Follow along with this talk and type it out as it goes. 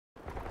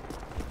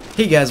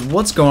Hey guys,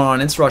 what's going on?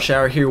 It's Rush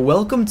Hour here.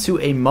 Welcome to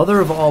a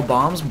Mother of All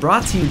Bombs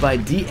brought to you by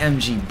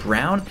DmG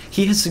Brown.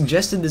 He has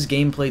suggested this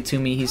gameplay to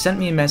me. He sent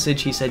me a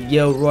message. He said,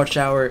 yo, Rush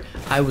Hour,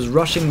 I was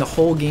rushing the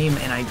whole game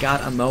and I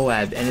got a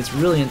MOAB and it's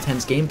really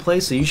intense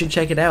gameplay, so you should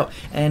check it out.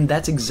 And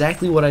that's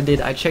exactly what I did.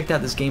 I checked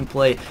out this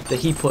gameplay that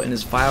he put in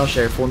his file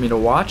share for me to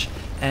watch,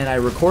 and I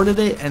recorded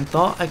it and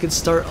thought I could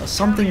start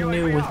something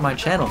new with my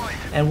channel.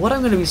 And what I'm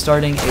going to be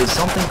starting is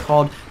something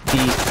called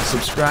the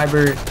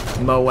subscriber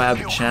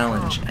MOAB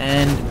challenge.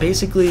 And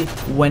basically,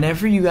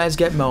 whenever you guys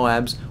get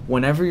MOABs,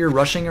 whenever you're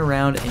rushing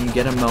around and you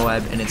get a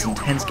MOAB and it's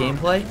intense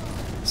gameplay,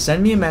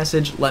 send me a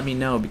message, let me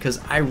know, because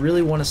I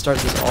really want to start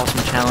this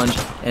awesome challenge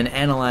and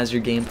analyze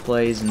your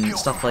gameplays and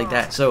stuff like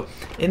that. So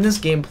in this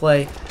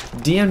gameplay,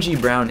 DmG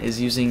Brown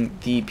is using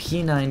the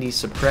P90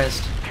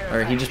 suppressed,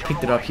 or he just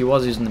picked it up. He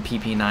was using the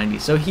PP90,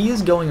 so he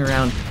is going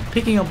around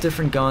picking up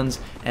different guns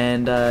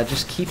and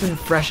just keeping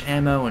fresh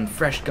ammo and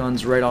fresh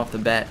guns right off the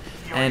bat.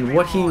 And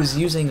what he was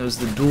using was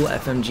the dual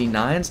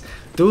FMG9s.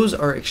 Those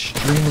are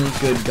extremely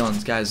good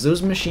guns, guys.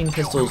 Those machine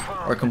pistols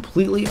are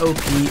completely OP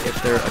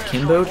if they're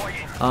akimboed,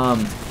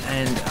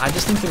 and I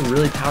just think they're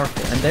really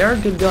powerful. And they are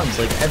good guns.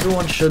 Like,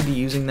 everyone should be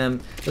using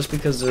them just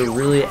because they're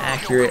really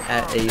accurate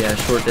at a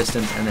short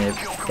distance, and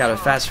they've got a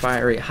fast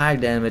fire rate, high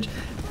damage,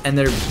 and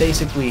they're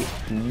basically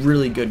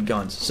really good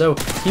guns. So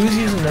he was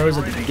using those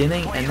at the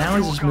beginning, and now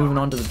he's just moving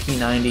on to the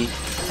P90,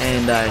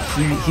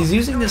 and he's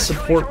using this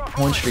support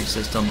point streak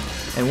system.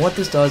 And what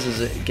this does is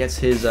it gets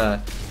his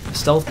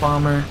stealth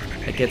bomber,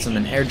 it gets him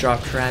an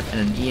airdrop trap,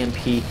 and an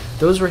EMP.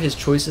 Those were his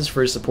choices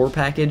for his support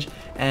package,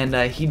 and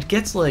he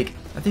gets, like,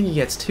 I think he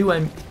gets two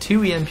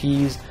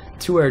EMPs,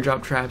 2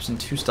 airdrop traps, and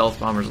 2 stealth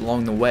bombers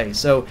along the way.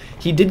 So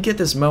he did get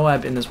this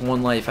MOAB in this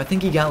one life. I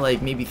think he got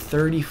like maybe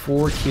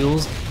 34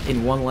 kills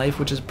in one life,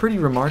 which is pretty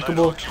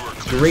remarkable.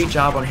 Great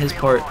job on his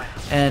part.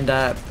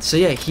 And so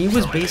yeah, he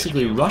was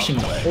basically rushing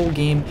the whole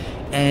game,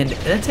 and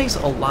that takes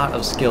a lot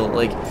of skill.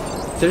 Like,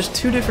 there's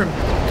two different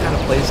kind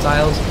of play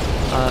styles.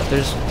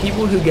 There's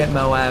people who get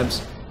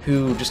MOABs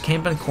who just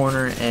camp in a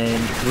corner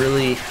and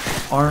really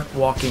aren't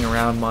walking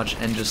around much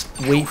and just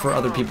wait for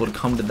other people to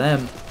come to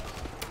them.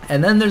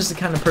 And then there's the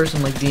kind of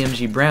person like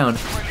DmG Brown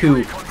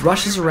who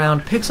rushes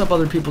around, picks up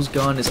other people's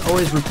gun, is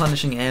always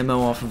replenishing ammo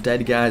off of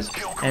dead guys,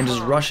 and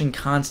just rushing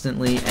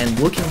constantly and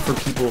looking for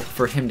people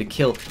for him to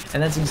kill.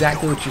 And that's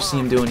exactly what you see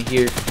him doing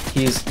here.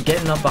 He's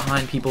getting up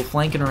behind people,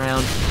 flanking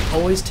around,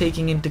 always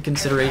taking into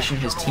consideration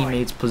his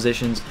teammates'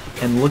 positions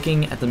and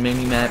looking at the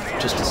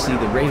mini-map just to see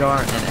the radar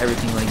and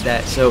everything like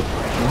that. So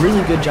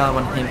really good job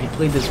on him. He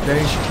played this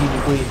very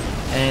strategically,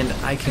 and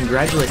I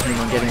congratulate him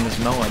on getting this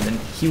MOAB. And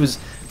he was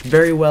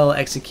very well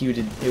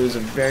executed. It was a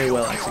very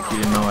well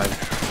executed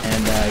MOAB.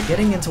 And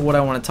getting into what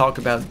I want to talk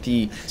about,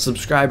 the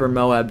subscriber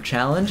MOAB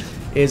challenge,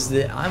 is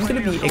that I'm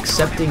going to be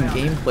accepting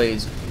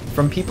gameplays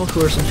from people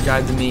who are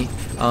subscribed to me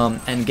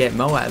and get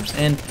MOABs.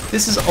 And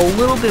this is a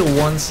little bit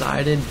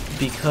one-sided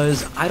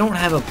because I don't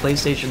have a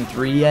PlayStation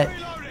 3 yet,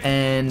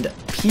 and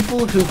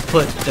people who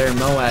put their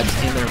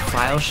MOABs in their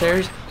file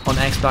shares on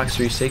Xbox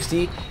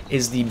 360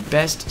 is the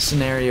best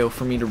scenario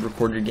for me to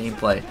record your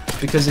gameplay,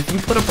 because if you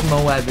put up a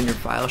MOAB in your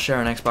file share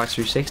on Xbox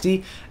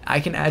 360, I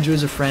can add you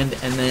as a friend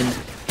and then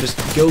just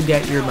go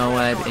get your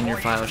MOAB in your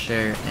file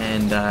share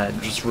and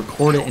just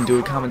record it and do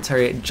a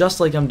commentary just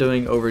like I'm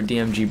doing over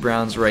DmG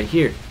Brown's right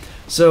here.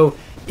 So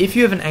if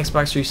you have an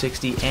Xbox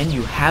 360 and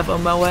you have a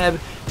MOAB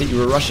that you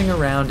were rushing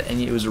around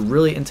and it was a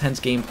really intense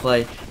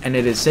gameplay and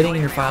it is sitting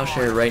in your file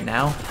share right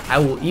now, I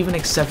will even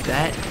accept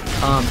that.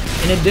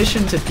 In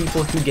addition to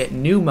people who get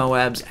new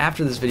MOABs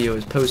after this video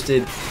is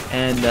posted,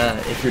 and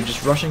if you're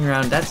just rushing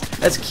around,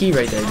 that's key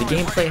right there. The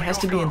gameplay has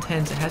to be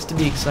intense, it has to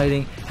be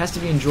exciting, it has to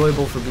be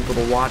enjoyable for people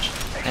to watch.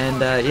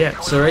 And yeah,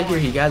 so right here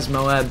he got his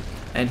MOAB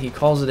and he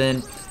calls it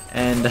in,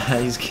 and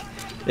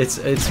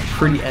it's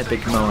pretty epic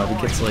MOAB.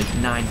 It gets like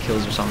 9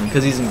 kills or something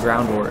because he's in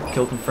ground war.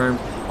 Kill confirmed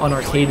on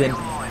Arcaden.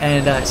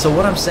 And so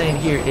what I'm saying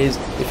here is,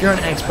 if you're on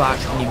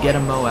Xbox and you get a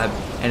MOAB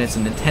and it's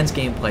an intense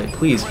gameplay,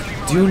 please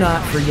do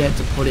not forget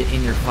to put it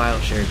in your file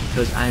share,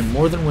 because I am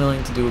more than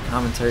willing to do a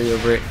commentary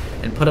over it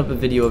and put up a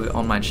video of it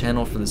on my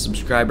channel for the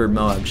subscriber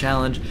MOAB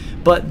challenge.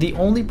 But the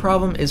only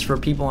problem is for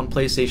people on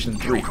PlayStation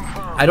 3.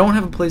 I don't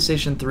have a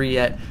PlayStation 3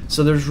 yet,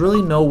 so there's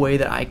really no way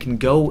that I can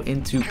go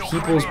into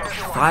people's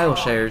file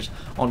shares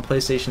on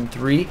PlayStation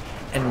 3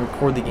 and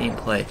record the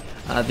gameplay.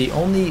 The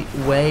only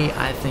way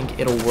I think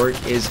it'll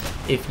work is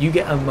if you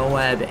get a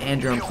MOAB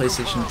and you're on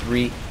PlayStation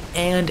 3,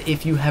 and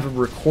if you have a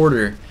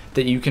recorder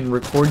that you can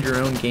record your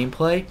own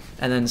gameplay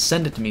and then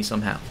send it to me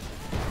somehow.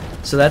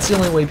 So that's the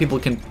only way people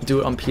can do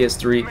it on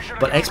PS3.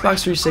 But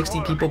Xbox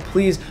 360 people,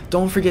 please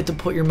don't forget to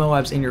put your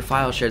MOABs in your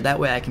file share. That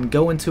way I can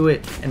go into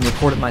it and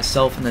record it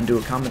myself and then do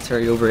a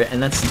commentary over it,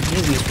 and that's the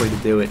easiest way to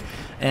do it.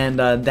 And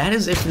that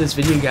is it for this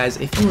video, guys.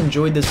 If you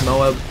enjoyed this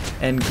MOAB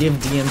and give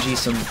DmG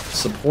some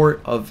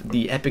support of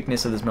the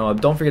epicness of this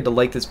MOAB, don't forget to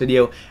like this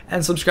video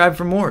and subscribe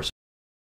for more. So